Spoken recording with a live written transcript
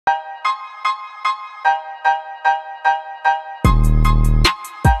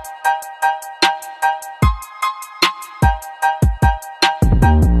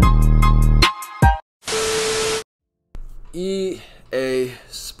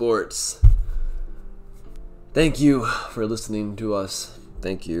Sports. Thank you for listening to us.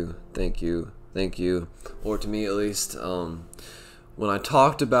 Thank you, thank you, thank you. Or to me at least. When I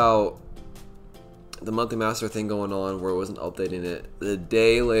talked about the monthly master thing going on where it wasn't updating it, the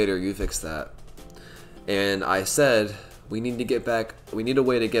day later you fixed that. And I said we need a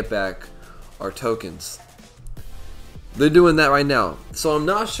way to get back our tokens. They're doing that right now. So I'm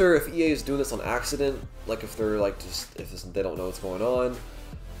not sure if EA is doing this on accident, like if they're like they don't know what's going on.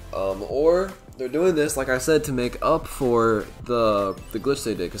 Or they're doing this, like I said, to make up for the glitch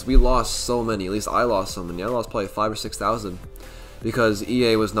they did, because we lost so many. At least I lost so many. I lost probably 5,000 or 6,000 because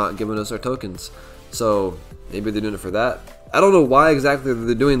EA was not giving us our tokens. So maybe they're doing it for that. I don't know why exactly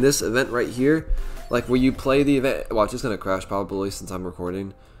they're doing this event right here, like where you play the event. Watch, it's gonna crash probably since I'm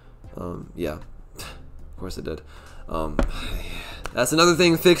recording. Yeah, of course it did. That's another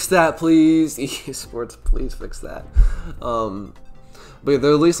thing. Fix that, please. EA Sports, please fix that. But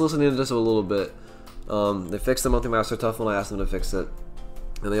they're at least listening to this a little bit. They fixed the monthly master tough when I asked them to fix it,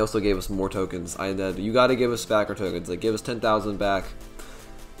 and they also gave us more tokens. I said, you got to give us back our tokens. They give us 10,000 back.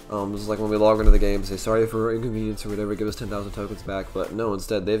 This is like when we log into the game, say sorry for inconvenience or whatever, give us 10,000 tokens back. But no,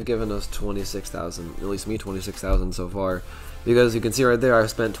 instead they've given us 26,000. At least me, 26,000 so far, because you can see right there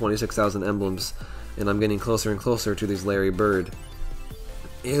I've spent 26,000 emblems, and I'm getting closer and closer to these Larry Bird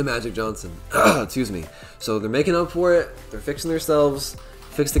and Magic Johnson. Excuse me. So they're making up for it. They're fixing themselves.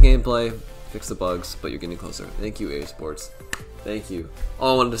 Fix the gameplay. Fix the bugs. But you're getting closer. Thank you, EA Sports. Thank you.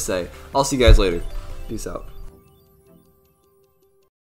 All I wanted to say. I'll see you guys later. Peace out.